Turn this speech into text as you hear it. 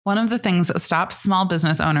One of the things that stops small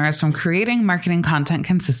business owners from creating marketing content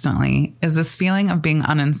consistently is this feeling of being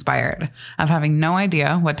uninspired, of having no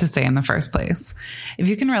idea what to say in the first place. If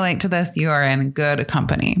you can relate to this, you are in good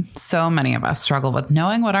company. So many of us struggle with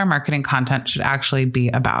knowing what our marketing content should actually be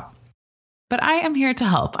about. But I am here to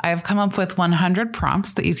help. I have come up with 100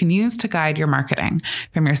 prompts that you can use to guide your marketing,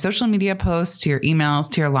 from your social media posts to your emails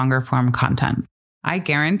to your longer form content. I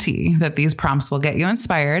guarantee that these prompts will get you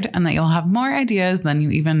inspired and that you'll have more ideas than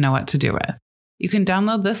you even know what to do with. You can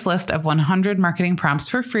download this list of 100 marketing prompts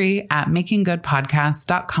for free at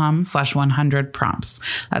makinggoodpodcast.com/100 prompts.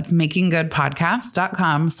 That's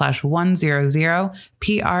makinggoodpodcast.com/100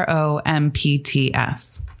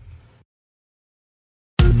 PROMPTS.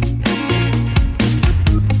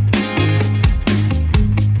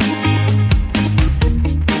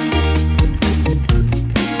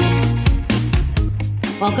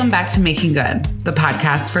 Welcome back to Making Good, the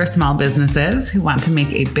podcast for small businesses who want to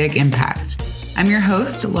make a big impact. I'm your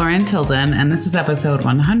host, Lauren Tilden, and this is episode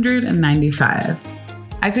 195.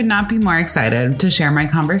 I could not be more excited to share my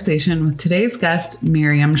conversation with today's guest,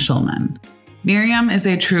 Miriam Shulman. Miriam is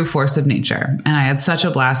a true force of nature, and I had such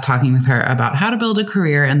a blast talking with her about how to build a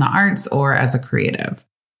career in the arts or as a creative.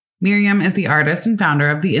 Miriam is the artist and founder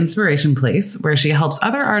of The Inspiration Place, where she helps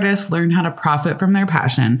other artists learn how to profit from their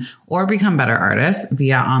passion or become better artists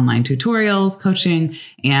via online tutorials, coaching,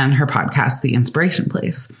 and her podcast, The Inspiration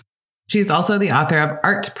Place. She's also the author of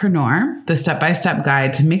Artpreneur, the step-by-step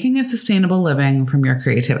guide to making a sustainable living from your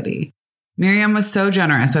creativity. Miriam was so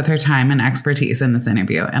generous with her time and expertise in this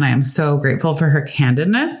interview, and I am so grateful for her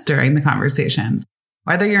candidness during the conversation.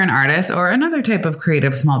 Whether you're an artist or another type of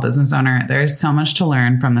creative small business owner, there is so much to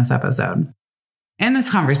learn from this episode. In this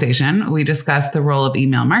conversation, we discuss the role of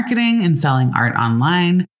email marketing in selling art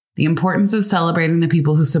online, the importance of celebrating the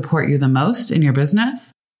people who support you the most in your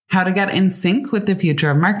business, how to get in sync with the future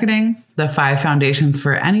of marketing, the 5 foundations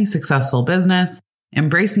for any successful business,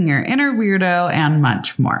 embracing your inner weirdo, and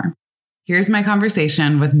much more. Here's my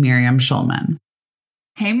conversation with Miriam Shulman.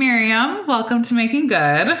 Hey, Miriam, welcome to Making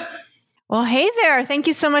Good. Well, hey there. Thank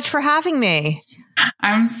you so much for having me.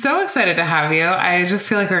 I'm so excited to have you. I just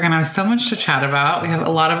feel like we're going to have so much to chat about. We have a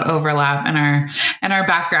lot of overlap in our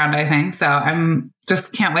background, I think. So I'm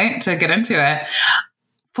just can't wait to get into it.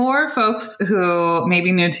 For folks who may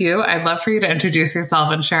be new to you, I'd love for you to introduce yourself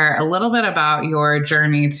and share a little bit about your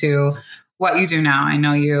journey to what you do now. I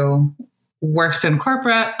know you worked in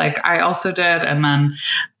corporate, like I also did, and then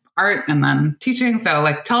art and then teaching. So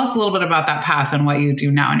tell us a little bit about that path and what you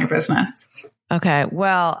do now in your business. Okay.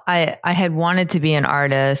 Well, I had wanted to be an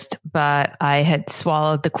artist, but I had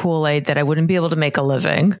swallowed the Kool-Aid that I wouldn't be able to make a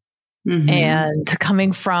living. Mm-hmm. And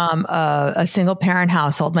coming from a single parent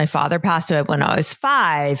household, my father passed away when I was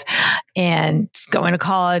 5, and going to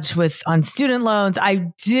college on student loans,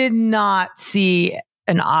 I did not see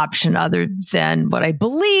an option other than what I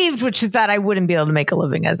believed, which is that I wouldn't be able to make a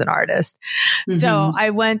living as an artist. Mm-hmm. So I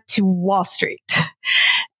went to Wall Street.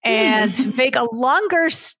 And to make a longer,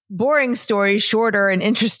 boring story shorter and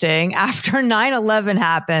interesting, after 9/11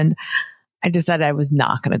 happened, I decided I was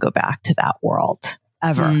not going to go back to that world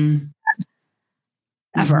ever.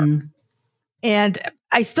 Ever. Mm-hmm. And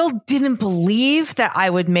I still didn't believe that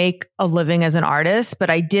I would make a living as an artist,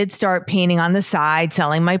 but I did start painting on the side,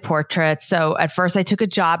 selling my portraits. So at first I took a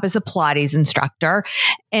job as a Pilates instructor,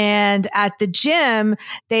 and at the gym,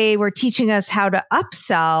 they were teaching us how to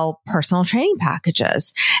upsell personal training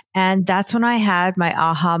packages. And that's when I had my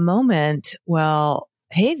aha moment. Well,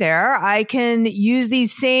 hey there, I can use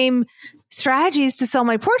these same strategies to sell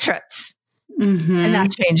my portraits. Mm-hmm. And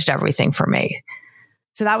that changed everything for me.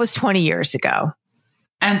 So that was 20 years ago.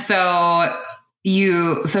 And so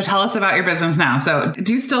tell us about your business now. So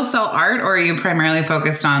do you still sell art, or are you primarily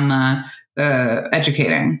focused on the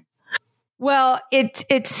educating? Well,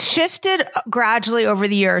 it's shifted gradually over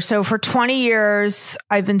the years. So for 20 years,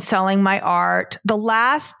 I've been selling my art. The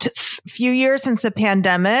last few years since the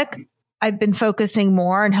pandemic, I've been focusing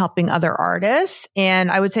more on helping other artists.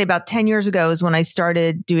 And I would say about 10 years ago is when I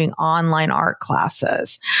started doing online art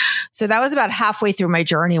classes. So that was about halfway through my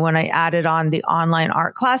journey when I added on the online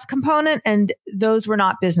art class component. And those were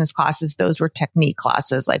not business classes. Those were technique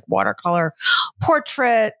classes like watercolor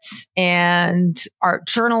portraits and art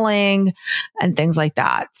journaling and things like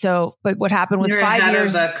that. So, but what happened was You're 5 ahead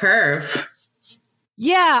years. Of the curve.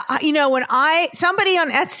 Yeah. When somebody on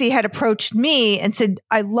Etsy had approached me and said,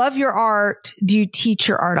 I love your art. Do you teach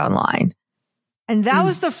your art online? And that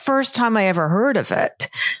was the first time I ever heard of it.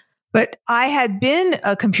 But I had been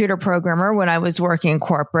a computer programmer when I was working in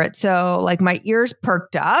corporate. So my ears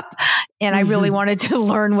perked up and I really wanted to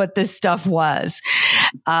learn what this stuff was.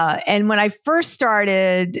 And when I first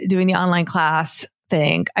started doing the online class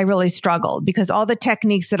thing, I really struggled because all the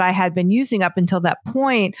techniques that I had been using up until that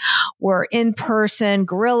point were in-person,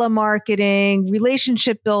 guerrilla marketing,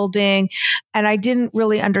 relationship building, and I didn't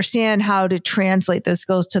really understand how to translate those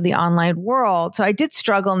skills to the online world. So I did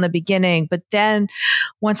struggle in the beginning, but then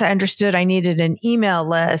once I understood I needed an email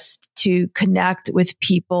list to connect with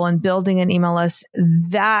people and building an email list,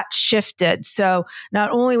 that shifted. So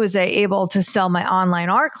not only was I able to sell my online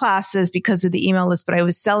art classes because of the email list, but I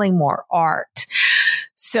was selling more art.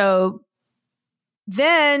 So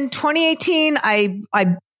then 2018, I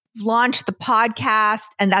launched the podcast,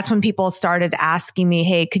 and that's when people started asking me,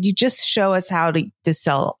 hey, could you just show us how to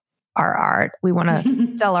sell our art? We want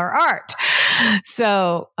to sell our art.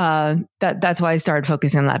 So that's why I started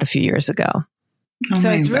focusing on that a few years ago. Amazing.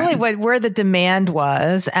 So it's really where the demand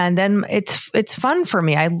was. And then it's fun for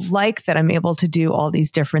me. I like that I'm able to do all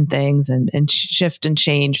these different things and shift and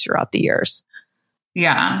change throughout the years.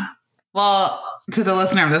 Yeah. Well, to the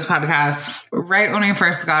listener of this podcast, right when we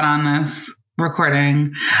first got on this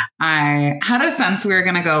recording, I had a sense we were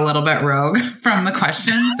going to go a little bit rogue from the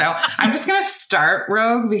question. So I'm just going to start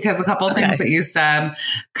rogue because a couple of things that you said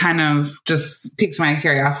kind of just piqued my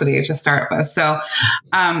curiosity to start with. So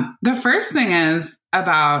the first thing is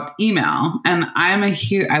about email. And I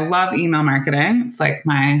love email marketing. It's like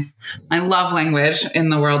my love language in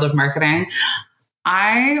the world of marketing.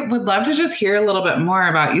 I would love to just hear a little bit more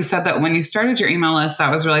about, you said that when you started your email list,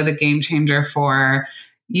 that was really the game changer for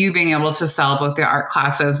you being able to sell both the art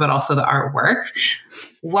classes, but also the artwork.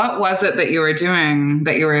 What was it that you were doing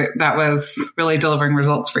that was really delivering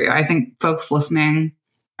results for you? I think folks listening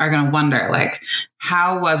are going to wonder, like,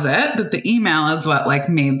 how was it that the email is what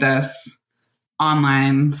made this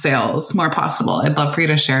online sales more possible? I'd love for you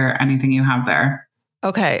to share anything you have there.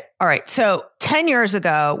 Okay. All right. So 10 years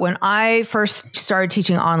ago, when I first started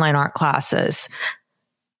teaching online art classes,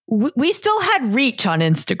 we still had reach on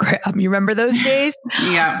Instagram. You remember those days?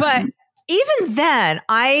 Yeah. But even then,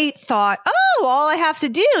 I thought, all I have to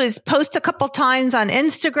do is post a couple times on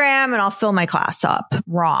Instagram and I'll fill my class up.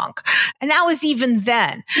 Wrong. And that was even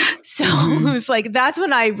then. So it was that's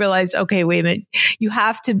when I realized, okay, wait a minute. You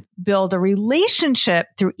have to build a relationship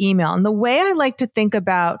through email. And the way I like to think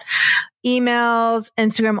about emails,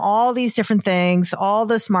 Instagram, all these different things, all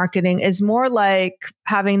this marketing is more like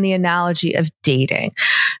having the analogy of dating.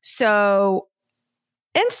 So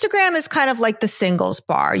Instagram is kind of like the singles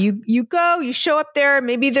bar. You go, you show up there.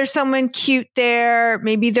 Maybe there's someone cute there.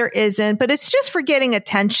 Maybe there isn't, but it's just for getting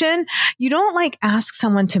attention. You don't ask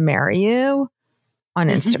someone to marry you on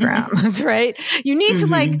Instagram, right? You need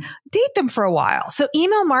to date them for a while. So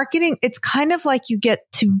email marketing, it's kind of like you get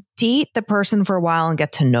to date the person for a while and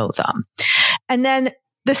get to know them. And then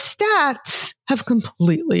the stats have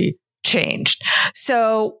completely changed.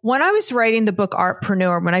 So when I was writing the book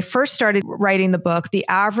Artpreneur, when I first started writing the book, the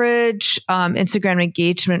average Instagram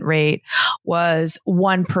engagement rate was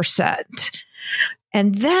 1%.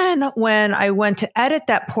 And then when I went to edit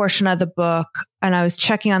that portion of the book and I was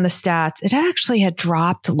checking on the stats, it actually had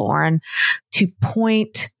dropped, Lauren, to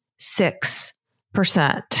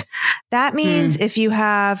 0.6%. That means if you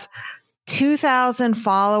have 2,000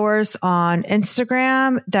 followers on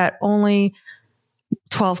Instagram, that only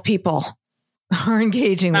 12 people are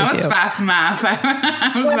engaging with you. That was fast math.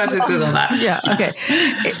 I was about to Google that. Yeah. Okay.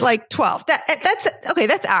 12. That's okay.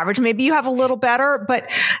 That's average. Maybe you have a little better, but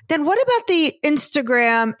then what about the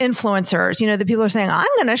Instagram influencers? The people are saying, I'm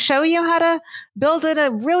going to show you how to build a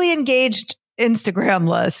really engaged Instagram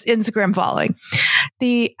list, Instagram following.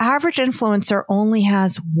 The average influencer only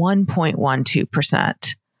has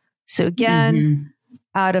 1.12%. So again,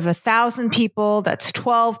 out of 1,000 people, that's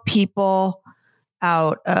 12 people.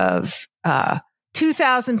 Out of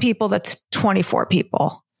 2,000 people, that's 24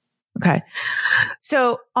 people. Okay.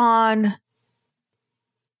 So on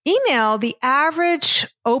email, the average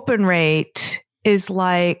open rate is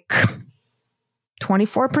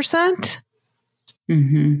 24%.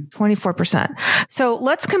 24%. So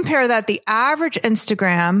let's compare that. The average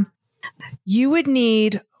Instagram, you would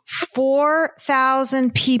need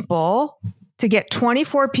 4,000 people to get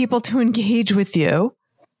 24 people to engage with you.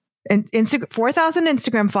 And 4,000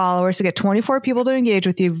 Instagram followers to get 24 people to engage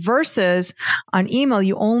with you versus on email,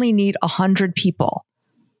 you only need 100 people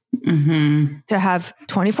to have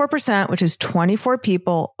 24%, which is 24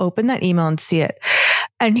 people open that email and see it.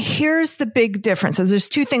 And here's the big difference. So there's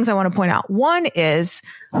two things I want to point out. One is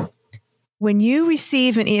when you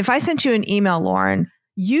receive if I sent you an email, Lauren,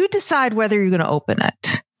 you decide whether you're going to open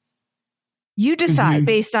it. You decide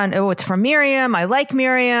based on, oh, it's from Miriam. I like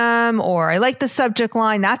Miriam, or I like the subject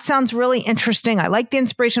line. That sounds really interesting. I like the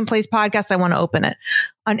Inspiration Place podcast. I want to open it.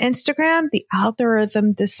 On Instagram, the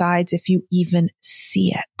algorithm decides if you even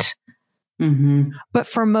see it. But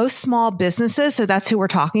for most small businesses, so that's who we're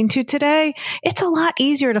talking to today, it's a lot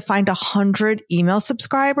easier to find 100 email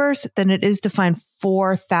subscribers than it is to find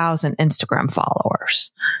 4,000 Instagram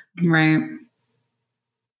followers. Right.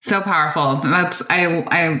 So powerful.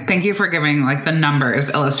 I thank you for giving like the numbers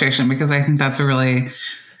illustration, because I think that's a really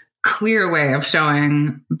clear way of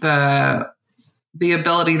showing the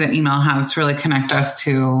ability that email has to really connect us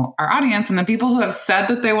to our audience and the people who have said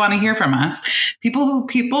that they want to hear from us. People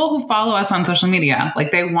who follow us on social media,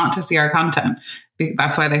 like they want to see our content.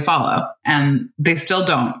 That's why they follow, and they still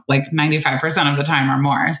don't, like 95% of the time or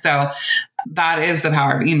more. So that is the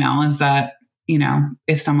power of email, is that, you know,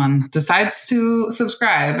 if someone decides to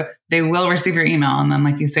subscribe, they will receive your email. And then,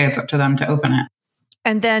 like you say, it's up to them to open it.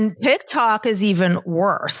 And then TikTok is even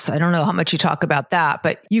worse. I don't know how much you talk about that,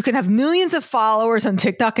 but you can have millions of followers on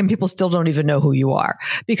TikTok and people still don't even know who you are,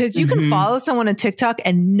 because you can follow someone on TikTok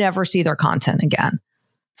and never see their content again.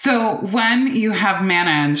 So when you have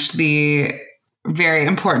managed the very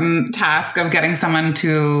important task of getting someone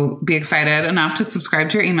to be excited enough to subscribe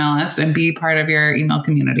to your email list and be part of your email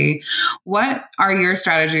community, what are your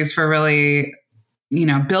strategies for really, you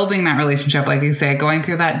know, building that relationship, like you say, going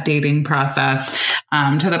through that dating process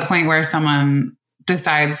to the point where someone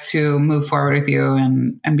decides to move forward with you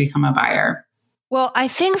and become a buyer? Well, I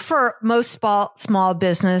think for most small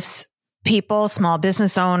business people, small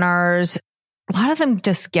business owners, a lot of them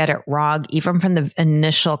just get it wrong, even from the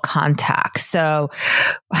initial contact. So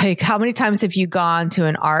like, how many times have you gone to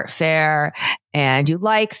an art fair and you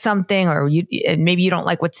like something, or and maybe you don't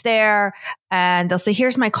like what's there, and they'll say,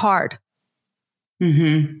 here's my card.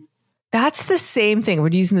 That's the same thing. We're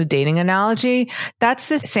using the dating analogy. That's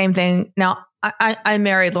the same thing. Now, I'm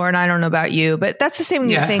married, Lauren. I don't know about you, but that's the same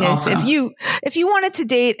thing as if you wanted to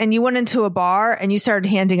date and you went into a bar and you started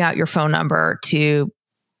handing out your phone number to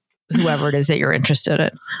whoever it is that you're interested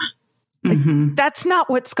in. Like, that's not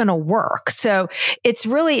what's going to work. So it's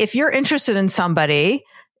really, if you're interested in somebody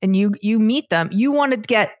and you meet them, you want to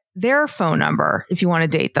get their phone number if you want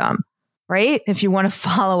to date them, right? If you want to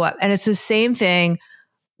follow up. And it's the same thing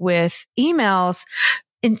with emails.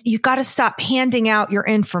 And you got to stop handing out your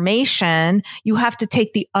information. You have to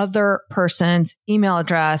take the other person's email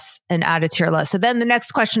address and add it to your list. So then the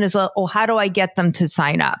next question is, well, how do I get them to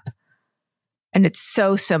sign up? And it's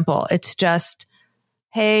so simple. It's just,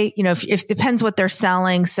 hey, you know, if it depends what they're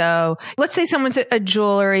selling. So let's say someone's a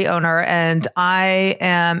jewelry owner and I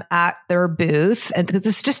am at their booth. And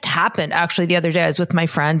this just happened actually the other day. I was with my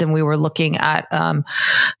friend and we were looking at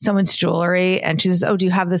someone's jewelry, and she says, oh, do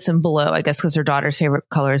you have this in blue? I guess because her daughter's favorite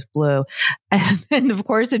color is blue. And of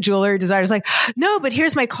course the jewelry designer is like, no, but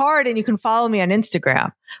here's my card and you can follow me on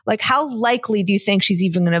Instagram. Like, how likely do you think she's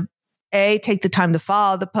even going to A, take the time to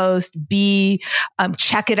follow the post, B,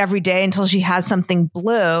 check it every day until she has something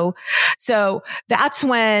blue? So that's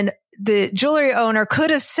when the jewelry owner could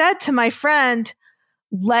have said to my friend,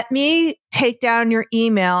 let me take down your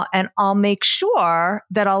email and I'll make sure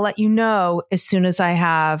that I'll let you know as soon as I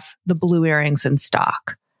have the blue earrings in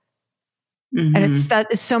stock. And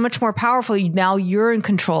that is so much more powerful. Now you're in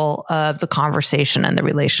control of the conversation and the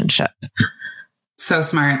relationship. So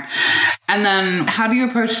smart. And then how do you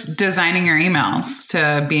approach designing your emails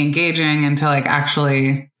to be engaging and to like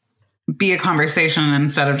actually be a conversation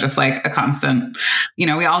instead of just like a constant, you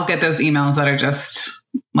know, we all get those emails that are just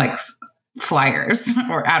like flyers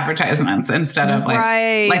or advertisements instead of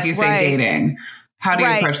like you say, dating. How do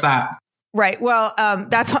you approach that? Right. Well,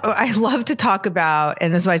 that's what I love to talk about.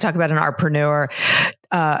 And this is what I talk about in Artpreneur.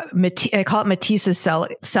 I call it Matisse's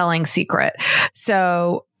selling secret.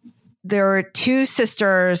 So there were two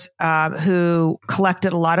sisters who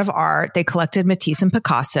collected a lot of art. They collected Matisse and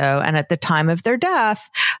Picasso. And at the time of their death,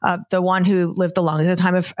 the one who lived the longest, at the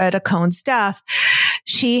time of Etta Cohn's death,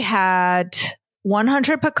 she had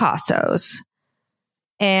 100 Picassos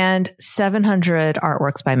and 700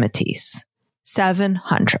 artworks by Matisse.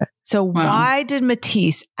 700. So why did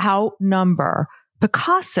Matisse outnumber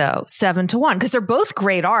Picasso 7-1? Because they're both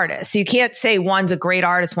great artists. You can't say one's a great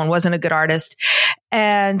artist, one wasn't a good artist.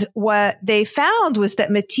 And what they found was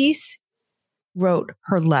that Matisse wrote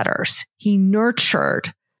her letters. He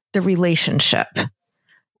nurtured the relationship.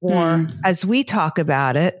 Or as we talk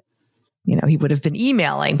about it, you know, he would have been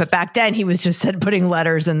emailing, but back then he was just putting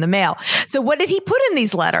letters in the mail. So what did he put in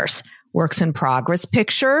these letters? works in progress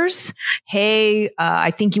pictures. Hey,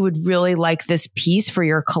 I think you would really like this piece for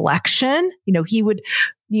your collection. He would,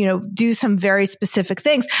 do some very specific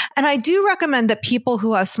things. And I do recommend that people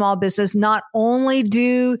who have small business not only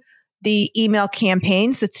do the email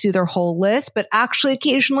campaigns that do their whole list, but actually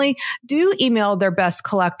occasionally do email their best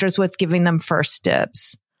collectors with giving them first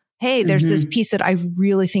dibs. Hey, there's this piece that I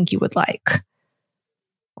really think you would like.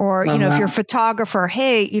 Or, if you're a photographer,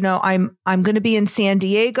 hey, I'm going to be in San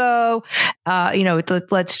Diego.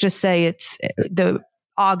 Let's just say it's the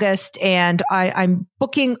August, and I'm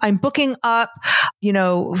booking up,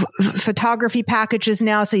 photography packages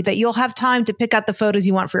now so that you'll have time to pick out the photos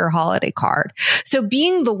you want for your holiday card. So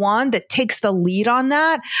being the one that takes the lead on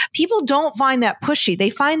that, people don't find that pushy.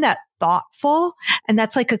 They find that thoughtful. And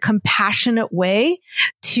that's like a compassionate way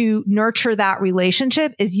to nurture that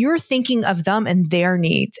relationship, is you're thinking of them and their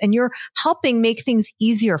needs, and you're helping make things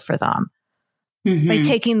easier for them. By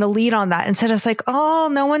taking the lead on that, instead of like, oh,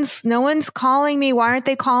 no one's calling me. Why aren't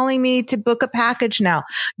they calling me to book a package now?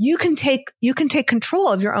 You can take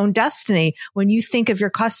control of your own destiny when you think of your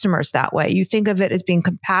customers that way. You think of it as being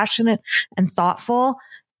compassionate and thoughtful,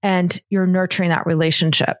 and you're nurturing that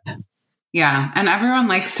relationship. Yeah. And everyone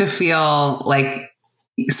likes to feel like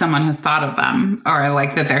someone has thought of them, or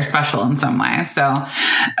like that they're special in some way. So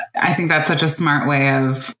I think that's such a smart way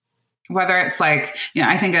of, whether it's like,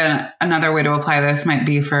 I think another way to apply this might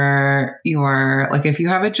be for your, like, if you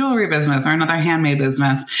have a jewelry business or another handmade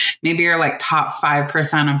business, maybe you're like top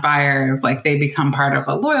 5% of buyers, like they become part of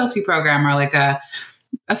a loyalty program or like a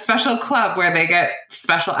special club where they get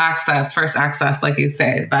special access, first access, like you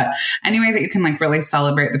say. But any way that you can like really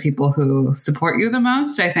celebrate the people who support you the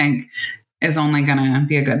most, I think is only going to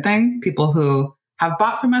be a good thing. People who have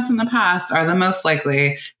bought from us in the past are the most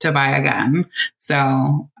likely to buy again.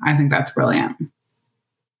 So I think that's brilliant.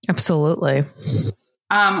 Absolutely.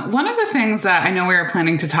 One of the things that I know we were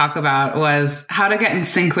planning to talk about was how to get in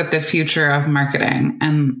sync with the future of marketing.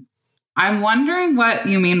 And I'm wondering what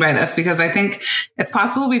you mean by this, because I think it's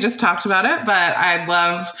possible we just talked about it, but I'd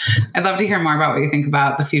love to hear more about what you think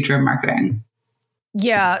about the future of marketing.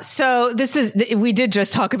 Yeah. So we did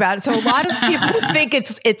just talk about it. So a lot of people think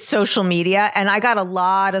it's social media. And I got a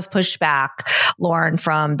lot of pushback, Lauren,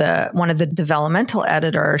 from one of the developmental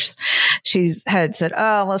editors. Had said,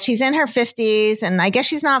 oh, well, she's in her 50s and I guess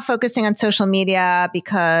she's not focusing on social media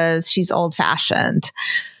because she's old fashioned.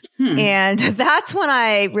 And that's when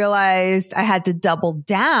I realized I had to double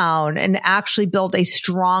down and actually build a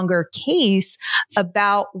stronger case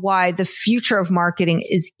about why the future of marketing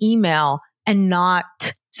is email and not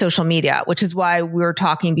social media, which is why we were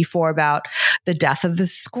talking before about the death of the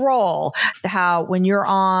scroll, how when you're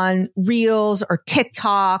on Reels or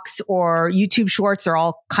TikToks or YouTube Shorts, they're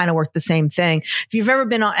all kind of work the same thing. If you've ever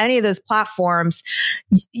been on any of those platforms,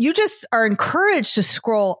 you just are encouraged to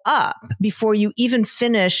scroll up before you even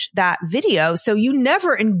finish that video. So you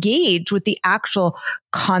never engage with the actual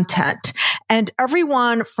content. And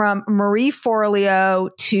everyone from Marie Forleo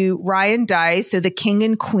to Ryan Deiss, so the king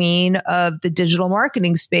and queen of the digital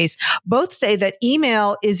marketing space, both say that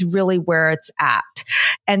email is really where it's at.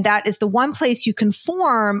 And that is the one place you can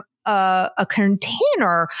form a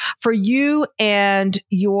container for you and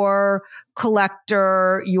your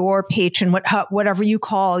collector, your patron, whatever you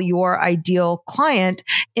call your ideal client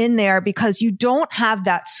in there, because you don't have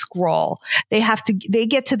that scroll. They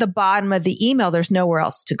get to the bottom of the email. There's nowhere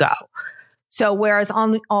else to go. So whereas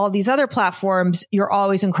on all these other platforms, you're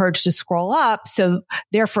always encouraged to scroll up. So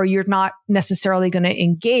therefore you're not necessarily going to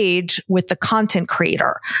engage with the content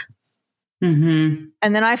creator. And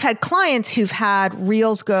then I've had clients who've had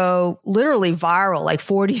reels go literally viral, like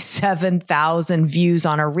 47,000 views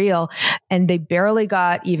on a reel, and they barely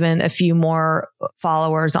got even a few more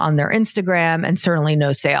followers on their Instagram and certainly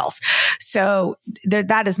no sales. So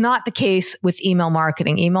that is not the case with email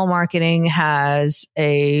marketing. Email marketing has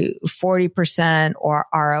a 40% or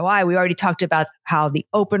ROI. We already talked about how the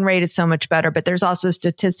open rate is so much better, but there's also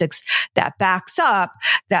statistics that backs up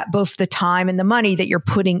that both the time and the money that you're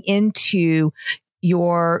putting into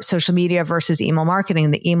your social media versus email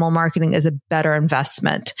marketing. The email marketing is a better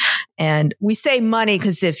investment. And we say money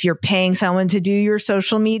because if you're paying someone to do your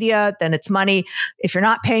social media, then it's money. If you're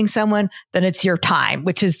not paying someone, then it's your time,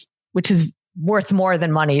 which is worth more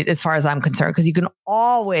than money as far as I'm concerned, because you can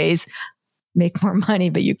always make more money,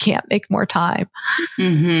 but you can't make more time.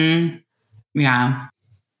 Yeah.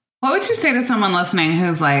 What would you say to someone listening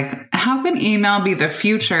who's like, how can email be the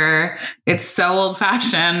future? It's so old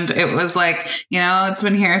fashioned. It was like, it's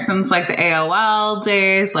been here since like the AOL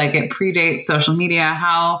days, like it predates social media.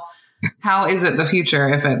 How is it the future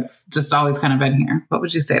if it's just always kind of been here? What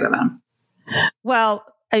would you say to them? Well,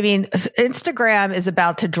 I mean, Instagram is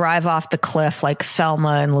about to drive off the cliff like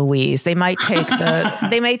Thelma and Louise. They might take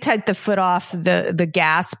the foot off the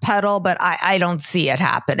gas pedal, but I don't see it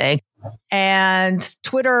happening. And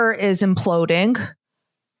Twitter is imploding.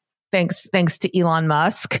 Thanks to Elon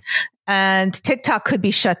Musk. And TikTok could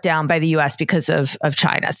be shut down by the US because of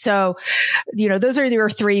China. So, those are your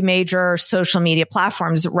three major social media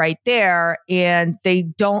platforms right there. And they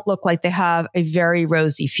don't look like they have a very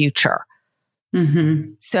rosy future.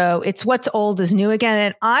 Mm-hmm. So it's what's old is new again.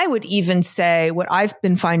 And I would even say what I've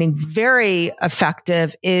been finding very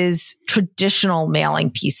effective is traditional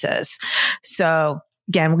mailing pieces. So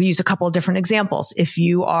again, we'll use a couple of different examples. If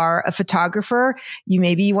you are a photographer, you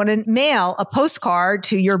want to mail a postcard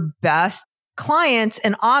to your best clients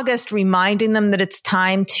in August, reminding them that it's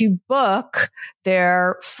time to book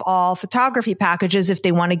their fall photography packages if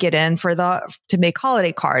they want to get in to make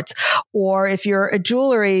holiday cards. Or if you're a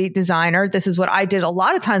jewelry designer, this is what I did a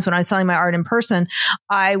lot of times when I was selling my art in person.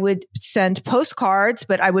 I would send postcards,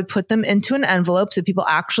 but I would put them into an envelope so people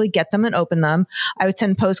actually get them and open them. I would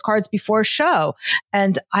send postcards before a show.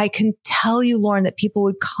 And I can tell you, Lauren, that people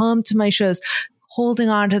would come to my shows holding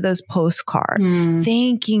on to those postcards,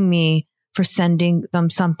 thanking me for sending them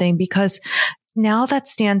something, because now that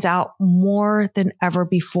stands out more than ever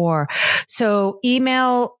before. So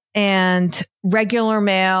email and regular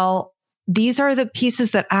mail, these are the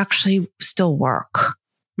pieces that actually still work.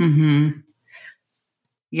 Mm-hmm.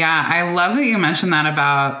 Yeah. I love that you mentioned that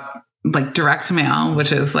about like direct mail,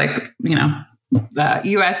 which is like, the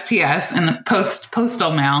USPS and the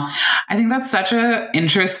postal mail. I think that's such an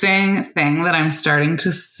interesting thing that I'm starting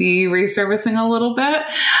to see resurfacing a little bit.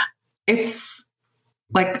 It's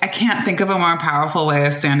like, I can't think of a more powerful way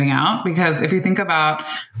of standing out, because if you think about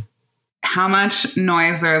how much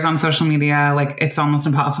noise there is on social media, like it's almost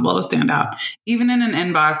impossible to stand out, even in an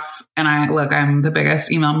inbox. And I'm the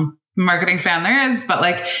biggest email marketing fan there is, but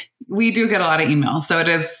like we do get a lot of email. So it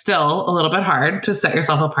is still a little bit hard to set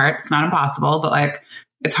yourself apart. It's not impossible, but like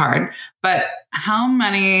it's hard. But how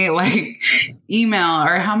many like email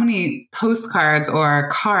or how many postcards or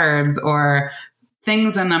cards or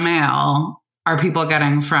things in the mail are people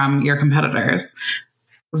getting from your competitors?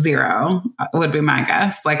 Zero would be my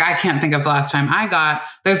guess. Like, I can't think of the last time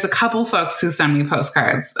there's a couple folks who send me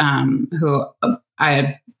postcards, who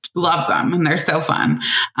I love them and they're so fun.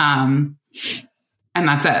 And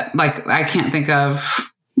that's it. Like, I can't think of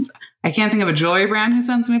a jewelry brand who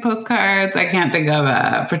sends me postcards. I can't think of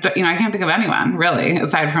I can't think of anyone really,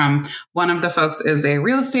 aside from one of the folks is a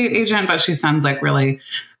real estate agent, but she sends like really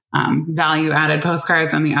value added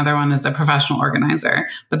postcards, and the other one is a professional organizer.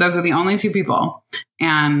 But those are the only two people.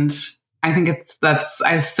 And I think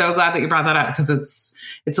I'm so glad that you brought that up, because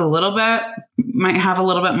it's a little bit, might have a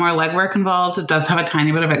little bit more legwork involved. It does have a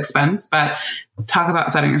tiny bit of expense, but talk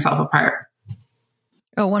about setting yourself apart.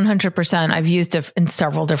 Oh, 100%. I've used it in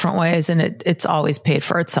several different ways, and it's always paid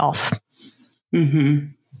for itself. Mm-hmm.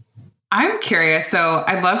 I'm curious. So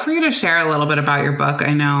I'd love for you to share a little bit about your book.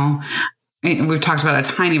 I know we've talked about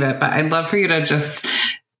a tiny bit, but I'd love for you to just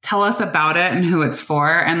tell us about it and who it's for.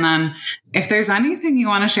 And then if there's anything you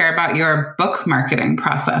want to share about your book marketing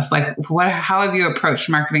process, like how have you approached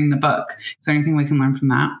marketing the book? Is there anything we can learn from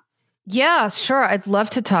that? Yeah, sure. I'd love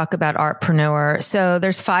to talk about Artpreneur. So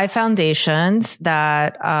there's 5 foundations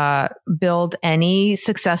that build any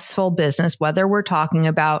successful business, whether we're talking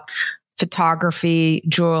about photography,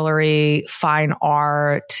 jewelry, fine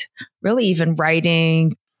art, really even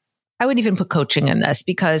writing. I would even put coaching in this,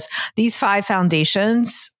 because these 5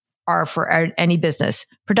 foundations are for any business.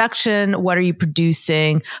 Production, what are you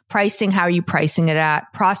producing? Pricing, how are you pricing it at?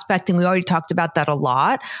 Prospecting, we already talked about that a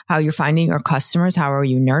lot. How you're finding your customers, how are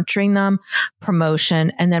you nurturing them?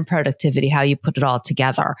 Promotion, and then productivity, how you put it all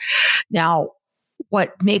together. Now,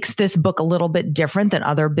 what makes this book a little bit different than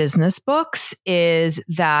other business books is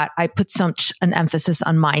that I put such an emphasis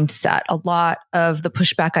on mindset. A lot of the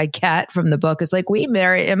pushback I get from the book is like, wait,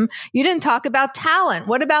 Miriam, you didn't talk about talent.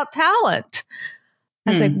 What about talent?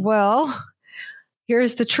 I was like, well,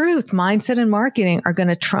 here's the truth. Mindset and marketing are going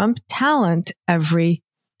to trump talent every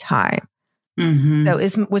time. Mm-hmm.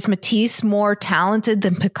 So was Matisse more talented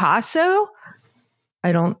than Picasso?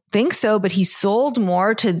 I don't think so, but he sold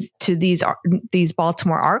more to these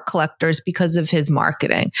Baltimore art collectors because of his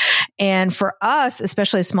marketing. And for us,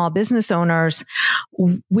 especially as small business owners,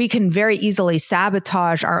 we can very easily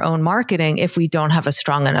sabotage our own marketing if we don't have a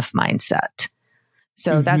strong enough mindset.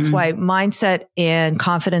 So that's why mindset and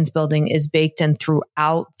confidence building is baked in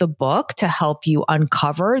throughout the book to help you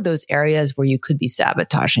uncover those areas where you could be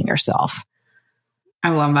sabotaging yourself. I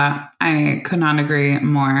love that. I could not agree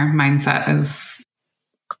more. Mindset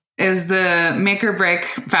is the make or break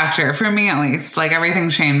factor for me, at least. Like everything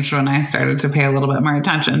changed when I started to pay a little bit more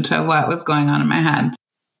attention to what was going on in my head.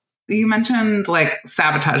 You mentioned like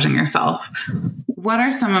sabotaging yourself. What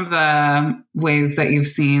are some of the ways that you've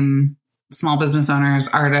seen small business owners,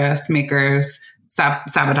 artists, makers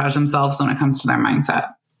sabotage themselves when it comes to their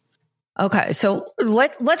mindset? Okay. So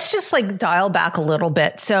let's just like dial back a little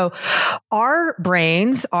bit. So our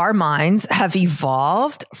brains, our minds have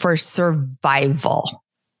evolved for survival,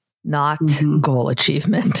 not goal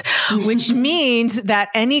achievement, which means that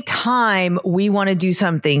anytime we want to do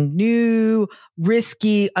something new,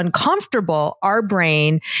 risky, uncomfortable, our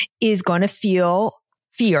brain is going to feel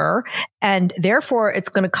fear. And therefore it's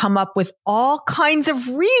going to come up with all kinds of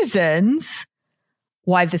reasons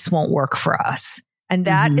why this won't work for us. And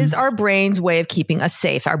that is our brain's way of keeping us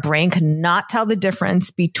safe. Our brain cannot tell the difference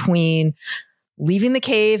between leaving the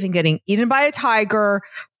cave and getting eaten by a tiger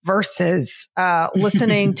versus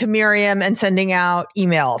listening to Miriam and sending out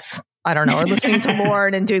emails. I don't know, or listening to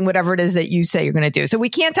Lauren and doing whatever it is that you say you're going to do. So we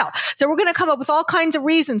can't tell. So we're going to come up with all kinds of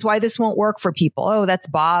reasons why this won't work for people. Oh, that's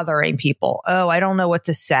bothering people. Oh, I don't know what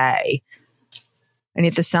to say. Any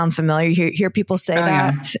of this sound familiar? You hear people say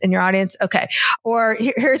that in your audience? Okay. Or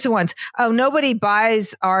here's the ones. Oh, nobody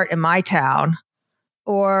buys art in my town.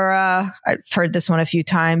 Or I've heard this one a few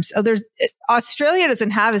times. Oh, Australia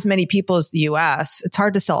doesn't have as many people as the US. It's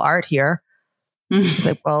hard to sell art here. It's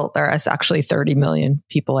like, well, there is actually 30 million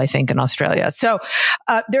people, I think, in Australia. So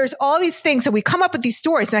there's all these things that we come up with these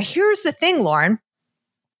stories. Now, here's the thing, Lauren.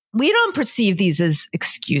 We don't perceive these as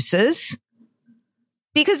excuses,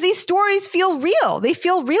 because these stories feel real. They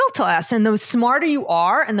feel real to us. And the smarter you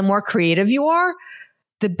are and the more creative you are,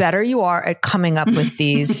 the better you are at coming up with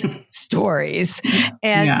these stories.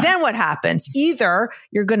 And then what happens? Either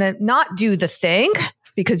you're going to not do the thing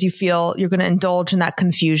because you feel you're going to indulge in that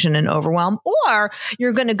confusion and overwhelm, or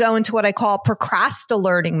you're going to go into what I call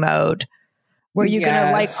procrastinating mode, where you're going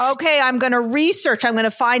to like, okay, I'm going to research. I'm going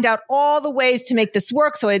to find out all the ways to make this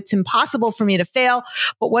work so it's impossible for me to fail.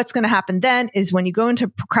 But what's going to happen then is when you go into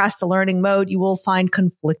procrastinating mode, you will find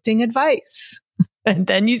conflicting advice. And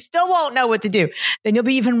then you still won't know what to do. Then you'll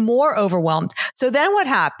be even more overwhelmed. So then what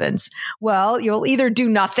happens? Well, you'll either do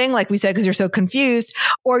nothing, like we said, because you're so confused,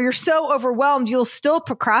 or you're so overwhelmed, you'll still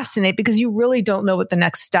procrastinate because you really don't know what the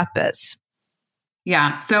next step is.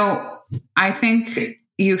 Yeah. So I think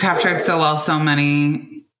you captured so well so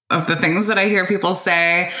many of the things that I hear people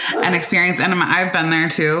say and experience. And I've been there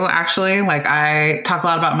too, actually. Like I talk a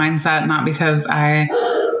lot about mindset, not because I'm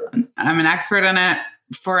an expert in it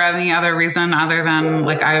for any other reason other than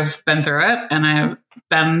like I've been through it and I've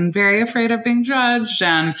been very afraid of being judged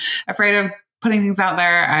and afraid of putting things out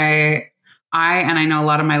there. I know a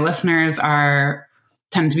lot of my listeners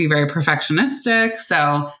tend to be very perfectionistic.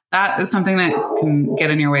 So that is something that can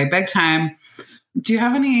get in your way big time. Do you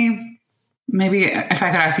have any, maybe if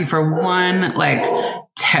I could ask you for one like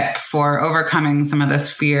tip for overcoming some of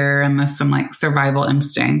this fear and some like survival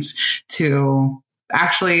instinct to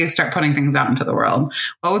actually start putting things out into the world,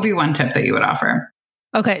 what would be one tip that you would offer?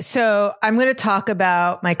 Okay. So I'm going to talk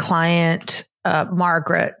about my client,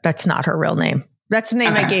 Margaret. That's not her real name. That's the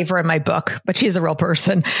name I gave her in my book, but she's a real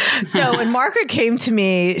person. So when Margaret came to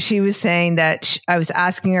me, she was saying that I was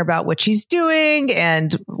asking her about what she's doing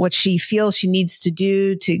and what she feels she needs to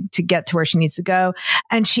do to get to where she needs to go.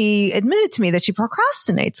 And she admitted to me that she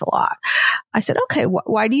procrastinates a lot. I said, okay,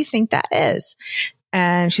 why do you think that is?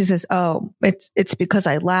 And she says, oh, it's because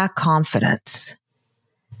I lack confidence.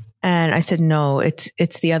 And I said, no,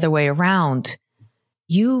 it's the other way around.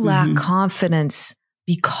 You lack confidence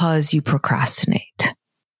because you procrastinate.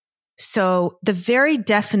 So the very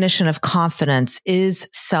definition of confidence is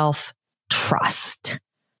self-trust.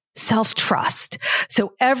 Self-trust.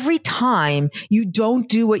 So every time you don't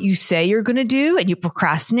do what you say you're going to do and you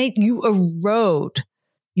procrastinate, you erode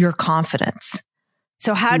your confidence.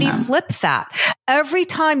 So how do you flip that? Every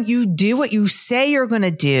time you do what you say you're going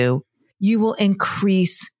to do, you will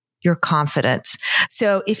increase your confidence.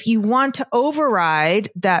 So if you want to override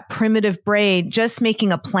that primitive brain, just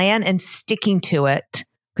making a plan and sticking to it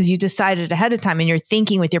because you decided ahead of time and you're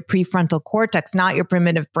thinking with your prefrontal cortex, not your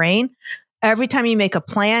primitive brain. Every time you make a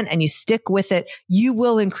plan and you stick with it, you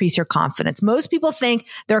will increase your confidence. Most people think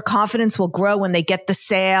their confidence will grow when they get the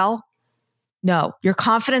sale. No, your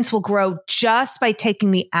confidence will grow just by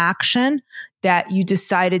taking the action that you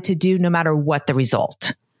decided to do, no matter what the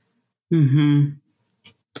result.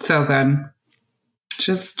 So good.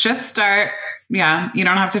 Just start. Yeah. You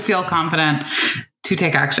don't have to feel confident to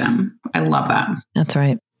take action. I love that. That's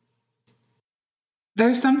right.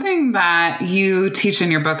 There's something that you teach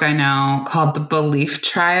in your book, I know, called the belief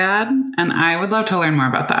triad, and I would love to learn more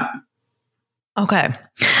about that. Okay.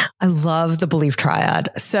 I love the belief triad.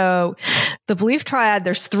 So the belief triad,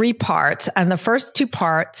 there's 3 parts. And the first 2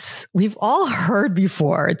 parts we've all heard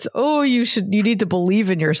before. It's, you need to believe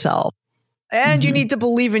in yourself and you need to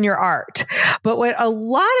believe in your art. But what a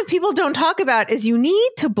lot of people don't talk about is you need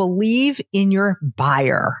to believe in your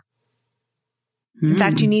buyer. In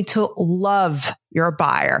fact, you need to love your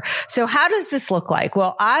buyer. So how does this look like?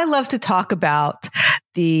 Well, I love to talk about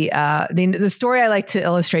the story I like to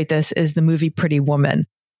illustrate this is the movie Pretty Woman.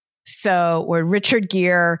 So where Richard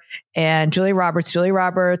Gere and Julia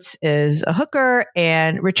Roberts is a hooker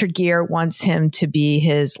and Richard Gere wants him to be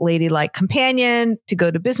his ladylike companion to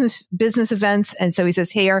go to business events. And so he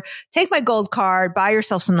says, here, take my gold card, buy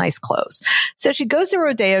yourself some nice clothes. So she goes to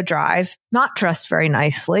Rodeo Drive, not dressed very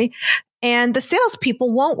nicely. And the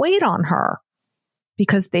salespeople won't wait on her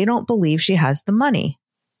because they don't believe she has the money.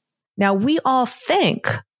 Now, we all think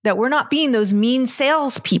that we're not being those mean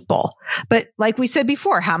salespeople. But like we said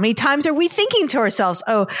before, how many times are we thinking to ourselves,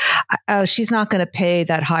 she's not going to pay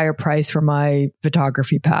that higher price for my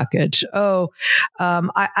photography package.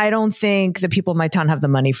 I don't think the people in my town have the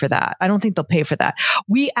money for that. I don't think they'll pay for that.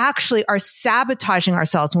 We actually are sabotaging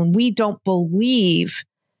ourselves when we don't believe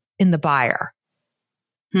in the buyer.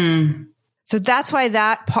 So that's why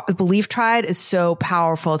that belief triad is so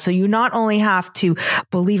powerful. So you not only have to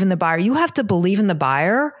believe in the buyer, you have to believe in the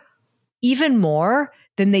buyer even more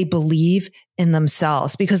than they believe in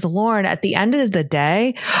themselves. Because Lauren, at the end of the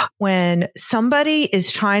day, when somebody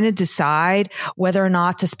is trying to decide whether or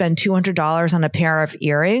not to spend $200 on a pair of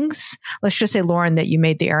earrings, let's just say, Lauren, that you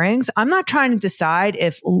made the earrings. I'm not trying to decide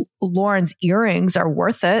if Lauren's earrings are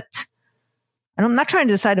worth it. And I'm not trying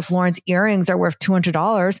to decide if Lauren's earrings are worth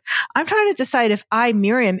 $200. I'm trying to decide if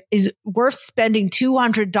Miriam, is worth spending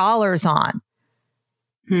 $200 on.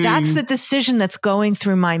 That's the decision that's going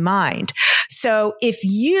through my mind. So if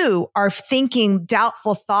you are thinking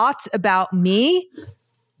doubtful thoughts about me,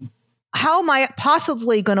 how am I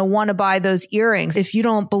possibly going to want to buy those earrings if you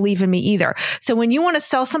don't believe in me either? So when you want to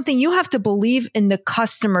sell something, you have to believe in the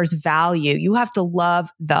customer's value. You have to love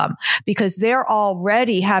them because they're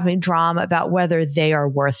already having drama about whether they are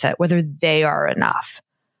worth it, whether they are enough.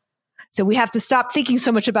 So we have to stop thinking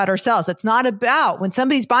so much about ourselves. It's not about when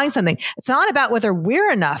somebody's buying something, it's not about whether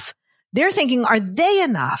we're enough. They're thinking, are they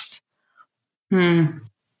enough?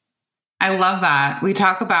 I love that. We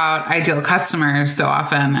talk about ideal customers so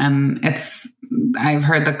often, and I've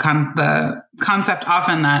heard the concept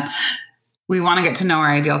often that we want to get to know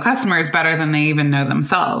our ideal customers better than they even know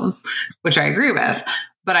themselves, which I agree with.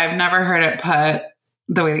 But I've never heard it put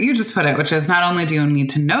the way that you just put it, which is not only do you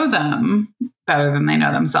need to know them better than they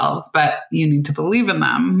know themselves, but you need to believe in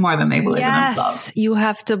them more than they believe in themselves. Yes, you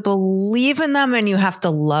have to believe in them and you have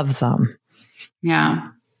to love them. Yeah.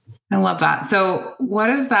 I love that. So what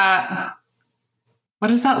does that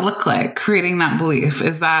look like, creating that belief?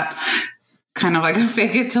 Is that kind of like a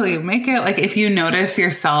fake it till you make it? Like if you notice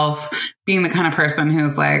yourself being the kind of person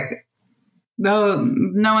who's like, no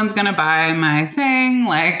one's going to buy my thing,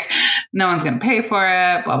 like no one's going to pay for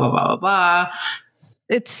it, blah, blah, blah, blah, blah.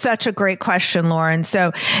 It's such a great question, Lauren.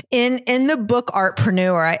 So in the book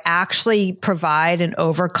Artpreneur, I actually provide an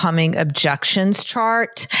overcoming objections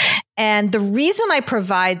chart. And the reason I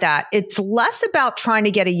provide that, it's less about trying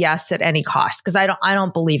to get a yes at any cost, because I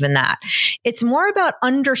don't believe in that. It's more about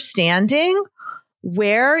understanding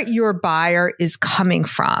where your buyer is coming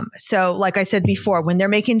from. So like I said before, when they're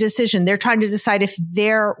making a decision, they're trying to decide if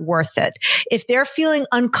they're worth it. If they're feeling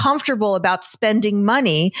uncomfortable about spending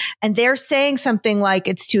money and they're saying something like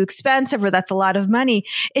it's too expensive or that's a lot of money,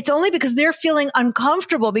 it's only because they're feeling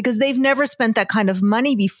uncomfortable because they've never spent that kind of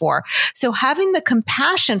money before. So having the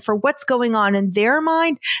compassion for what's going on in their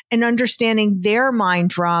mind and understanding their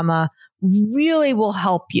mind drama really will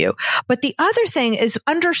help you. But the other thing is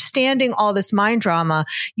understanding all this mind drama.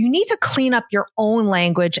 You need to clean up your own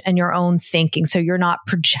language and your own thinking so you're not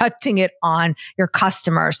projecting it on your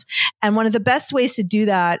customers. And one of the best ways to do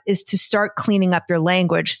that is to start cleaning up your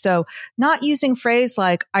language. So not using phrase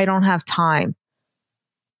like, I don't have time.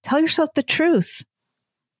 Tell yourself the truth.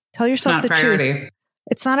 Tell yourself the truth.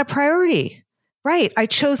 It's not a priority. Right. I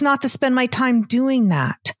chose not to spend my time doing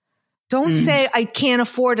that. Don't say, I can't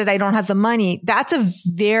afford it. I don't have the money. That's a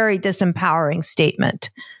very disempowering statement.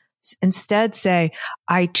 Instead, say,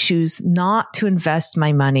 I choose not to invest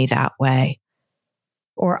my money that way.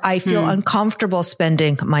 Or I feel uncomfortable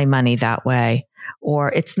spending my money that way.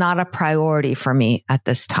 Or it's not a priority for me at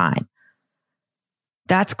this time.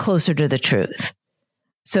 That's closer to the truth.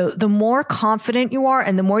 So the more confident you are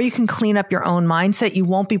and the more you can clean up your own mindset, you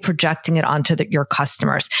won't be projecting it onto your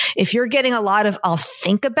customers. If you're getting a lot of, I'll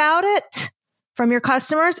think about it from your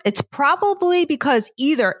customers, it's probably because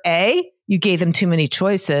either A, you gave them too many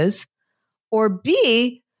choices, or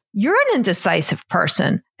B, you're an indecisive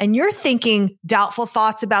person and you're thinking doubtful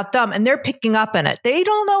thoughts about them and they're picking up on it. They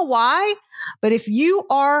don't know why, but if you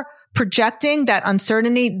are projecting that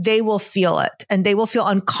uncertainty, they will feel it and they will feel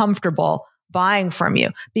uncomfortable buying from you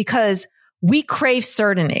because we crave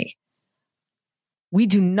certainty. We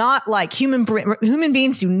do not like human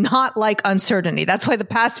beings do not like uncertainty. That's why the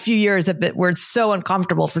past few years were so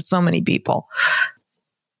uncomfortable for so many people.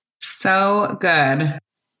 So good.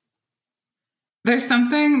 There's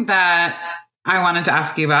something that I wanted to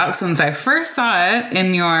ask you about since I first saw it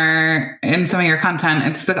in some of your content.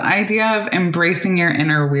 It's the idea of embracing your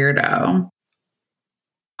inner weirdo.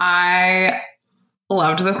 I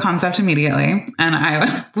loved this concept immediately, and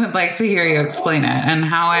I would like to hear you explain it and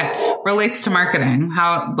how it relates to marketing.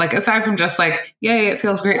 How, like, aside from just like, yay, it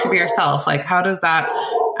feels great to be yourself. Like, how does that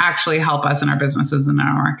actually help us in our businesses and in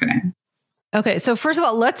our marketing? Okay. So first of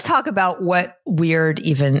all, let's talk about what weird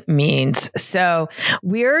even means. So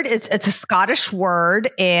weird, it's a Scottish word,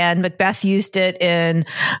 and Macbeth used it in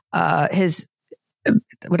his,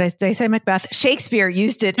 what did they say, Macbeth? Shakespeare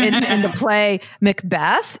used it in the play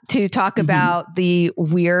Macbeth to talk about the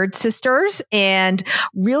weird sisters. And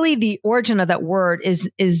really the origin of that word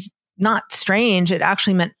is not strange. It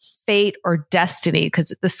actually meant fate or destiny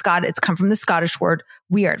because it's come from the Scottish word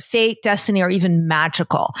weird, fate, destiny, or even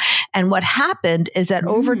magical. And what happened is that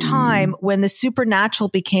over time, when the supernatural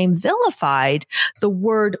became vilified, the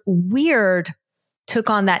word weird took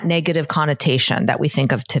on that negative connotation that we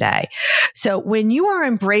think of today. So when you are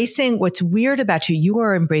embracing what's weird about you, you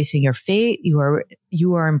are embracing your fate.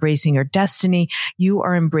 You are embracing your destiny. You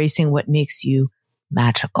are embracing what makes you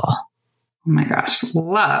magical. Oh my gosh.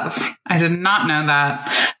 Love. I did not know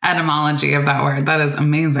that etymology of that word. That is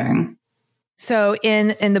amazing. So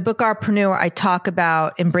in the book Artpreneur, I talk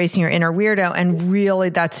about embracing your inner weirdo. And really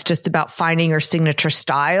that's just about finding your signature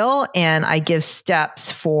style. And I give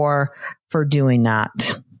steps for doing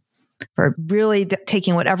that, for really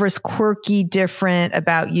taking whatever's quirky, different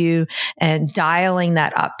about you and dialing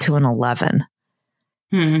that up to an 11.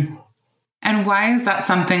 And why is that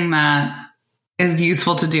something that is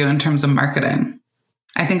useful to do in terms of marketing?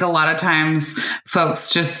 I think a lot of times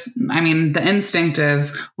folks the instinct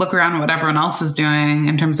is look around at what everyone else is doing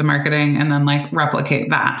in terms of marketing and then like replicate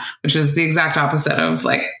that, which is the exact opposite of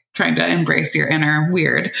like trying to embrace your inner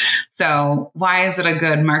weird. So why is it a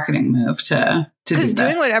good marketing move to do this? Because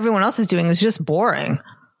doing what everyone else is doing is just boring.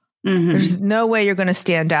 There's no way you're going to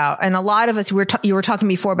stand out. And a lot of us, you were talking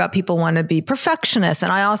before about people want to be perfectionists.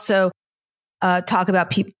 And I also talk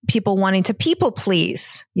about people wanting to people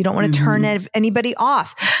please. You don't want to turn anybody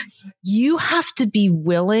off. You have to be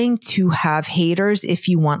willing to have haters if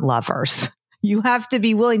you want lovers. You have to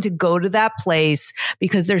be willing to go to that place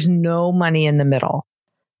because there's no money in the middle.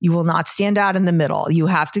 You will not stand out in the middle. You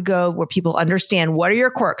have to go where people understand what are your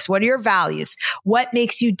quirks, what are your values, what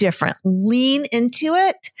makes you different. Lean into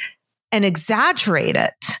it and exaggerate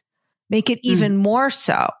it. Make it even more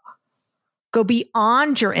so. Go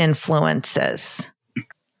beyond your influences.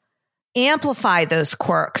 Amplify those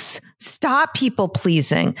quirks. Stop people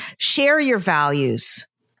pleasing. Share your values.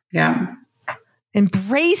 Yeah.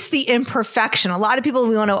 Embrace the imperfection. A lot of people,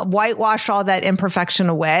 we want to whitewash all that imperfection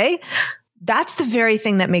away. That's the very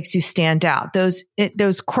thing that makes you stand out. Those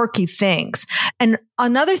quirky things. And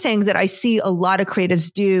another thing that I see a lot of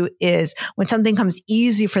creatives do is when something comes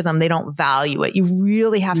easy for them, they don't value it. You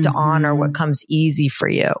really have to honor what comes easy for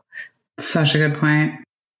you. Such a good point.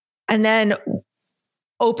 And then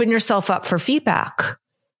open yourself up for feedback.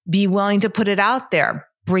 Be willing to put it out there.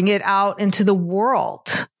 Bring it out into the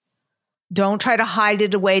world. Don't try to hide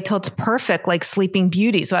it away till it's perfect, like Sleeping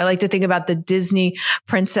Beauty. So I like to think about the Disney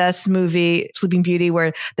princess movie, Sleeping Beauty,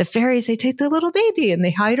 where the fairies, they take the little baby and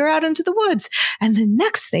they hide her out into the woods. And the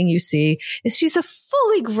next thing you see is she's a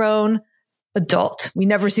fully grown adult. We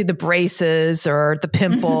never see the braces or the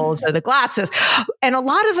pimples or the glasses. And a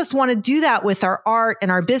lot of us want to do that with our art and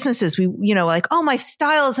our businesses. We, like, oh, my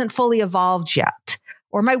style isn't fully evolved yet,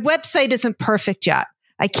 or my website isn't perfect yet.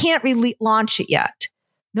 I can't really launch it yet.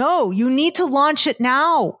 No, you need to launch it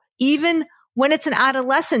now. Even when it's an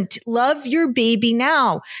adolescent, love your baby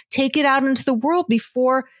now. Take it out into the world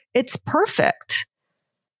before it's perfect.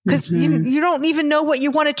 Because you don't even know what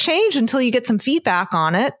you want to change until you get some feedback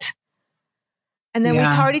on it. And then we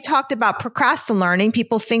already talked about procrastinating.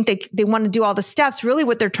 People think they want to do all the steps. Really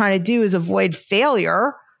what they're trying to do is avoid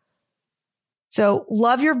failure. So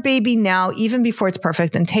love your baby now, even before it's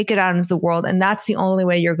perfect, and take it out into the world. And that's the only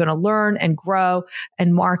way you're going to learn and grow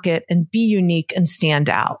and market and be unique and stand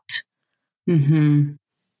out. Mm-hmm.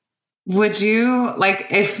 Would you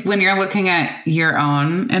if when you're looking at your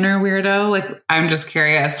own inner weirdo, I'm just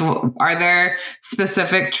curious, are there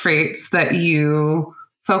specific traits that you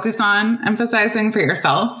focus on emphasizing for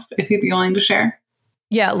yourself, if you'd be willing to share?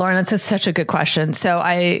 Yeah, Lauren, that's such a good question. So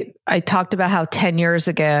I talked about how 10 years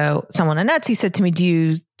ago, someone on Etsy said to me, do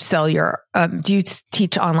you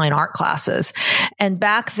teach online art classes? And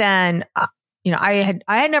back then, I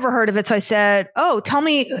had never heard of it. So I said, oh, tell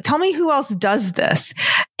me who else does this.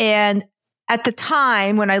 And at the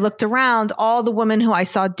time, when I looked around, all the women who I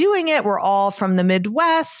saw doing it were all from the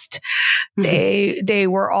Midwest. They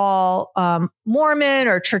were all Mormon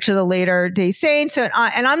or Church of the Latter Day Saints. And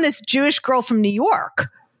I'm this Jewish girl from New York.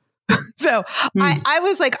 So I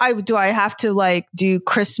was like, do I have to do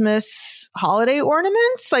Christmas holiday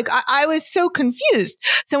ornaments? I was so confused.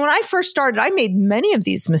 So when I first started, I made many of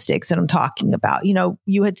these mistakes that I'm talking about.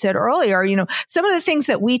 You had said earlier, some of the things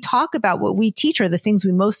that we talk about, what we teach are the things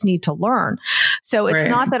we most need to learn. So it's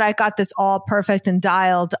not that I got this all perfect and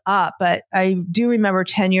dialed up, but I do remember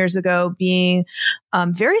 10 years ago being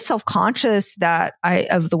very self-conscious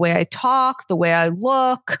of the way I talk, the way I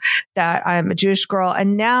look, that I'm a Jewish girl.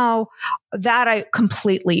 And now that I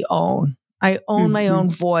completely own. I own my own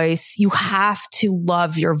voice. You have to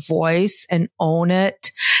love your voice and own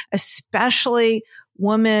it, especially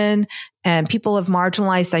women and people of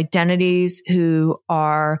marginalized identities who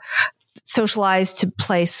are socialized to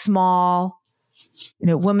play small.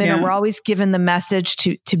 Women we're always given the message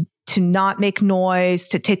to not make noise,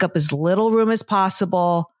 to take up as little room as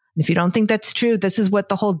possible. And if you don't think that's true, this is what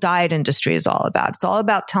the whole diet industry is all about. It's all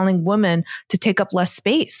about telling women to take up less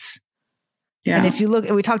space. Yeah. And if you look,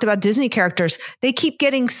 and we talked about Disney characters, they keep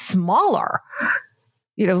getting smaller.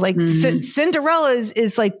 Cinderella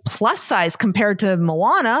is plus size compared to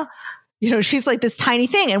Moana. She's like this tiny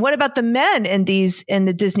thing. And what about the men in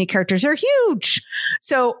the Disney characters? They're huge.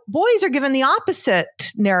 So boys are given the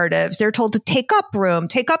opposite narratives. They're told to take up room,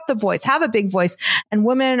 take up the voice, have a big voice. And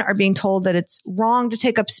women are being told that it's wrong to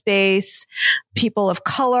take up space. People of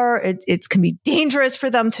color, it can be dangerous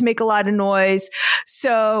for them to make a lot of noise.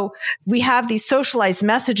 So we have these socialized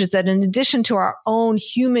messages that in addition to our own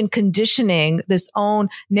human conditioning, this own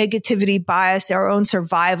negativity bias, our own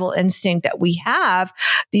survival instinct that we have,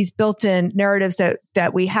 these built-in narratives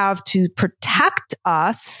that we have to protect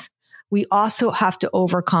us, we also have to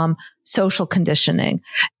overcome social conditioning.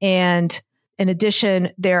 And in addition,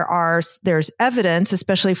 there's evidence,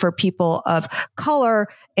 especially for people of color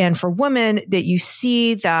and for women, that you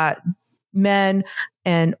see that men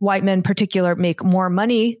and white men in particular make more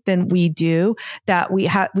money than we do, that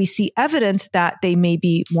we see evidence that they may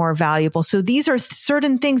be more valuable. So these are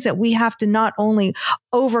certain things that we have to not only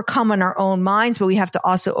overcome in our own minds, but we have to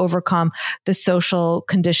also overcome the social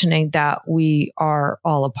conditioning that we are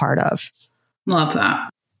all a part of. Love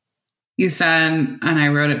that. You said, and I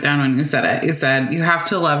wrote it down when you said it, you said you have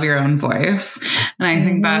to love your own voice. And I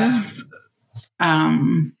think that's,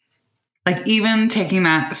 even taking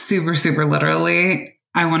that super, super literally,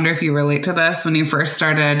 I wonder if you relate to this when you first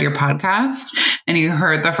started your podcast and you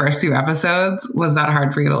heard the first few episodes. Was that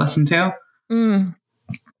hard for you to listen to?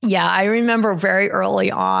 Yeah, I remember very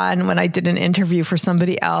early on when I did an interview for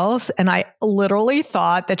somebody else, and I literally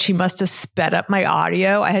thought that she must have sped up my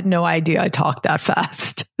audio. I had no idea I talked that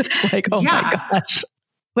fast. It's my gosh,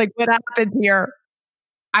 what happened here?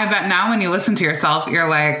 I bet now when you listen to yourself, you're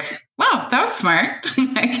like, wow, that was smart.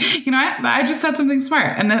 I just said something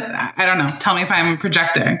smart. And then, I don't know. Tell me if I'm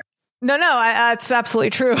projecting. No, that's absolutely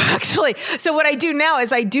true, actually. So what I do now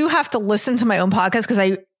is I do have to listen to my own podcast because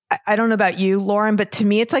I don't know about you, Lauren, but to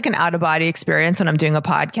me, it's like an out of body experience when I'm doing a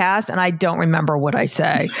podcast and I don't remember what I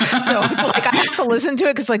say. So I have to listen to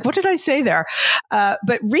it because what did I say there?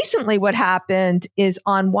 But recently what happened is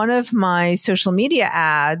on one of my social media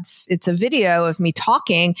ads, it's a video of me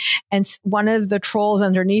talking and one of the trolls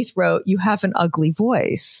underneath wrote, "You have an ugly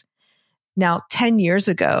voice." Now, 10 years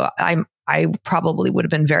ago, I probably would have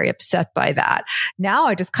been very upset by that. Now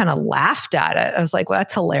I just kind of laughed at it. I was like, well,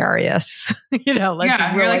 that's hilarious. That's you're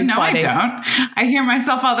really like, no, funny. I don't. I hear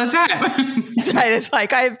myself all the time. That's right. It's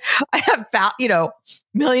like I have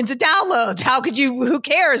millions of downloads. Who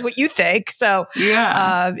cares what you think? So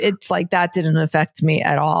it's like that didn't affect me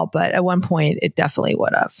at all. But at one point it definitely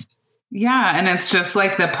would have. Yeah. And it's just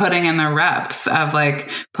like the putting in the reps of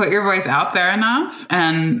put your voice out there enough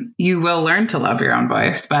and you will learn to love your own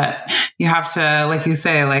voice. But you have to, like you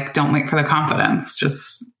say, don't wait for the confidence.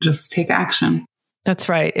 Just take action. That's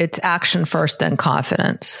right. It's action first, then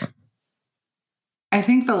confidence. I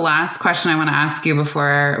think the last question I want to ask you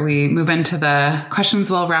before we move into the questions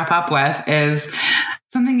we'll wrap up with is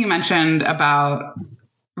something you mentioned about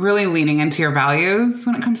really leaning into your values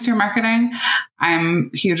when it comes to your marketing. I'm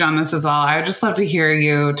huge on this as well. I would just love to hear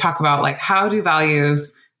you talk about like, how do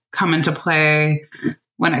values come into play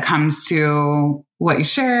when it comes to what you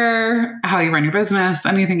share, how you run your business,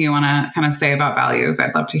 anything you want to kind of say about values,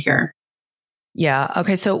 I'd love to hear. Yeah.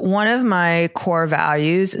 Okay. So one of my core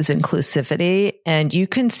values is inclusivity. And you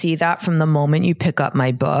can see that from the moment you pick up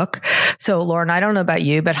my book. So Lauren, I don't know about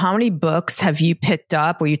you, but how many books have you picked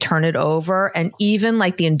up where you turn it over and even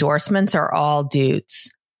like the endorsements are all dudes?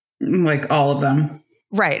 Like all of them.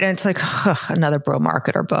 Right. And it's like, another bro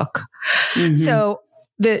marketer book. Mm-hmm. So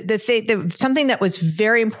something that was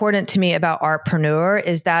very important to me about Artpreneur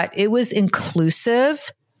is that it was inclusive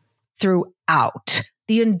throughout.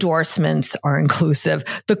 The endorsements are inclusive.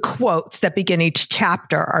 The quotes that begin each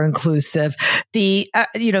chapter are inclusive. I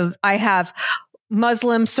have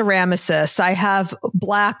Muslim ceramicists. I have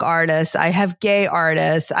Black artists. I have gay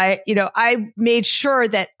artists. I made sure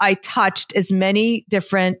that I touched as many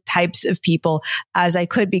different types of people as I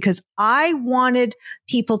could because I wanted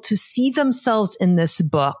people to see themselves in this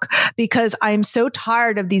book because I'm so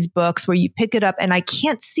tired of these books where you pick it up and I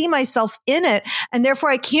can't see myself in it. And therefore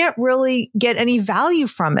I can't really get any value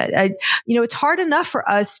from it. It's hard enough for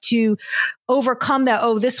us to overcome that.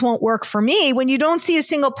 Oh, this won't work for me when you don't see a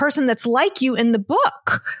single person that's like you in the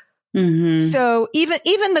book. Mm-hmm. So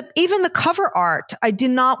even the cover art, I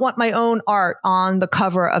did not want my own art on the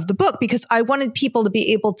cover of the book because I wanted people to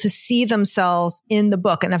be able to see themselves in the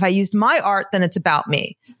book. And if I used my art, then it's about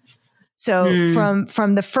me. So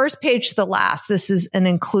from the first page to the last, this is an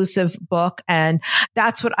inclusive book. And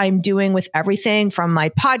that's what I'm doing with everything from my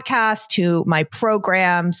podcast to my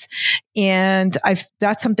programs. And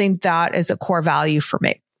that's something that is a core value for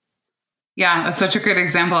me. Yeah, that's such a good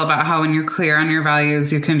example about how when you're clear on your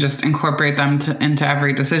values, you can just incorporate them into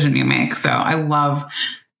every decision you make. So I love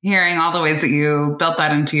hearing all the ways that you built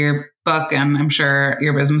that into your book and I'm sure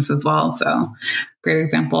your business as well. So great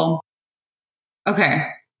example. Okay.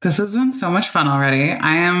 This has been so much fun already.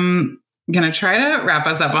 I am going to try to wrap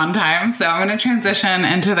us up on time. So I'm going to transition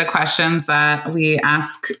into the questions that we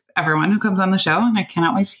ask everyone who comes on the show. And I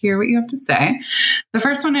cannot wait to hear what you have to say. The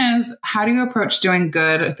first one is, how do you approach doing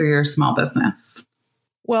good through your small business?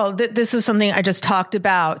 Well, this is something I just talked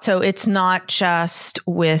about. So it's not just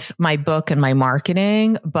with my book and my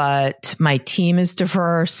marketing, but my team is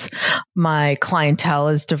diverse. My clientele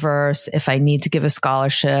is diverse. If I need to give a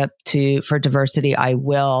scholarship for diversity, I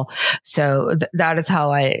will. So that is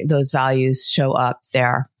how those values show up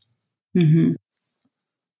there. Mm-hmm.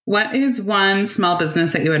 What is one small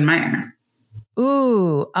business that you admire?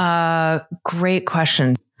 Ooh, great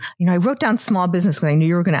question. I wrote down small business because I knew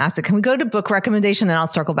you were going to ask it. Can we go to book recommendation and I'll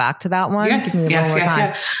circle back to that one? Yes, Give me a little more time.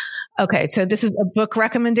 Yes. Okay. So this is a book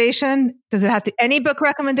recommendation. Does it have to, any book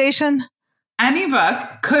recommendation? Any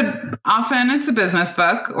book often it's a business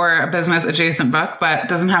book or a business adjacent book, but it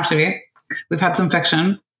doesn't have to be. We've had some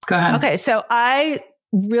fiction. Go ahead. Okay. So I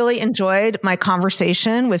really enjoyed my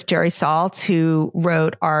conversation with Jerry Saltz, who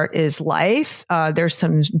wrote Art is Life. There's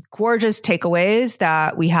some gorgeous takeaways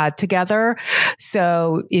that we had together.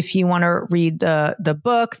 So if you want to read the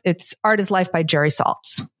book, it's Art is Life by Jerry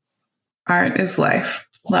Saltz. Art is Life.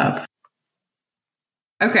 Love.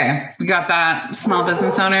 Okay. You got that small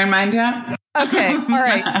business owner in mind yet? Okay. All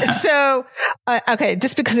right. So, okay.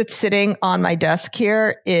 Just because it's sitting on my desk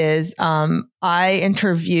here is, I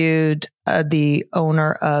interviewed the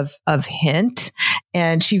owner of Hint,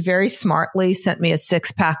 and she very smartly sent me a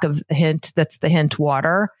 6-pack of Hint. That's the Hint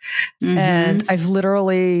water. Mm-hmm. And I've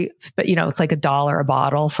literally spent, it's like $1 a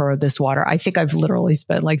bottle for this water. I think I've literally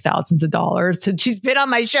spent like thousands of dollars since she's been on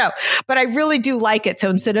my show, but I really do like it. So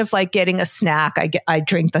instead of like getting a snack, I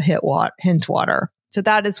drink the Hint water. So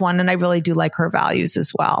that is one. And I really do like her values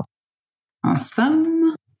as well.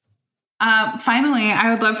 Awesome. Finally,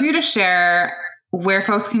 I would love for you to share where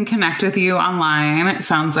folks can connect with you online. It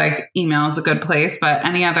sounds like email is a good place, but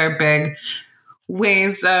any other big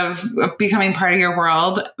ways of becoming part of your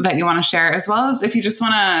world that you want to share, as well as if you just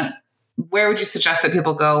want to, where would you suggest that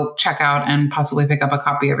people go check out and possibly pick up a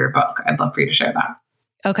copy of your book? I'd love for you to share that.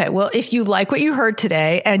 Okay. Well, if you like what you heard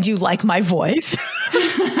today and you like my voice,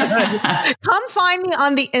 come find me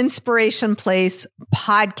on the Inspiration Place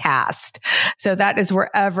podcast. So that is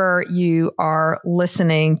wherever you are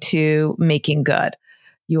listening to Making Good.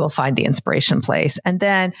 You will find the Inspiration Place. And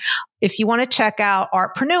then if you want to check out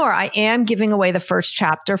Artpreneur, I am giving away the first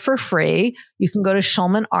chapter for free. You can go to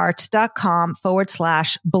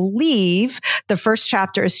shulmanart.com/believe. The first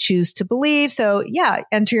chapter is Choose to Believe. So yeah,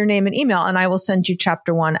 enter your name and email and I will send you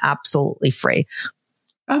chapter 1 absolutely free.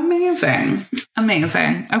 Amazing.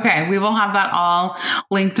 Amazing. Okay. We will have that all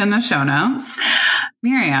linked in the show notes.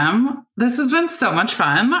 Miriam, this has been so much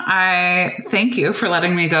fun. I thank you for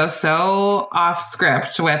letting me go so off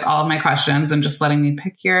script with all of my questions and just letting me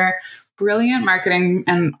pick your brilliant marketing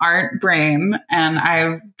and art brain. And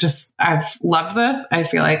I've loved this. I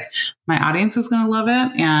feel like my audience is going to love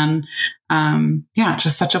it. And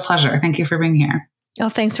just such a pleasure. Thank you for being here. Oh,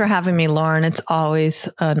 thanks for having me, Lauren. It's always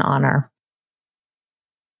an honor.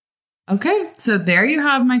 Okay, so there you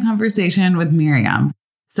have my conversation with Miriam.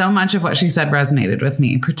 So much of what she said resonated with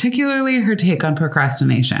me, particularly her take on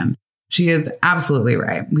procrastination. She is absolutely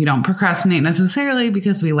right. We don't procrastinate necessarily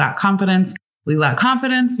because we lack confidence. We lack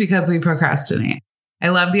confidence because we procrastinate. I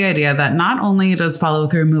love the idea that not only does follow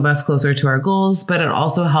through move us closer to our goals, but it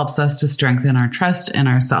also helps us to strengthen our trust in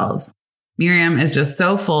ourselves. Miriam is just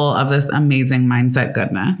so full of this amazing mindset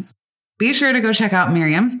goodness. Be sure to go check out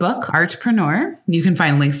Miriam's book, Artpreneur. You can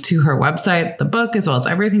find links to her website, the book, as well as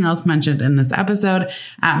everything else mentioned in this episode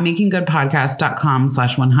at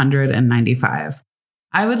makinggoodpodcast.com/195.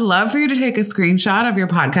 I would love for you to take a screenshot of your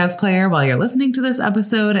podcast player while you're listening to this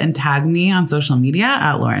episode and tag me on social media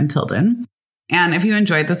at Lauren Tilden. And if you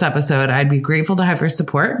enjoyed this episode, I'd be grateful to have your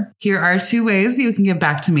support. Here are 2 ways that you can give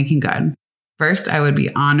back to Making Good. First, I would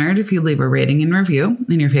be honored if you leave a rating and review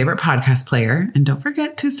in your favorite podcast player. And don't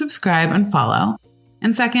forget to subscribe and follow.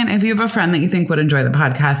 And second, if you have a friend that you think would enjoy the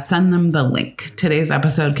podcast, send them the link. Today's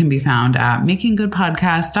episode can be found at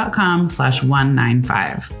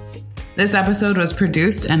makinggoodpodcast.com/195. This episode was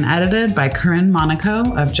produced and edited by Corinne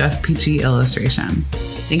Monaco of Just Peachy Illustration.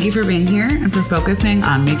 Thank you for being here and for focusing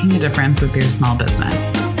on making a difference with your small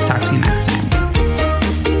business. Talk to you next time.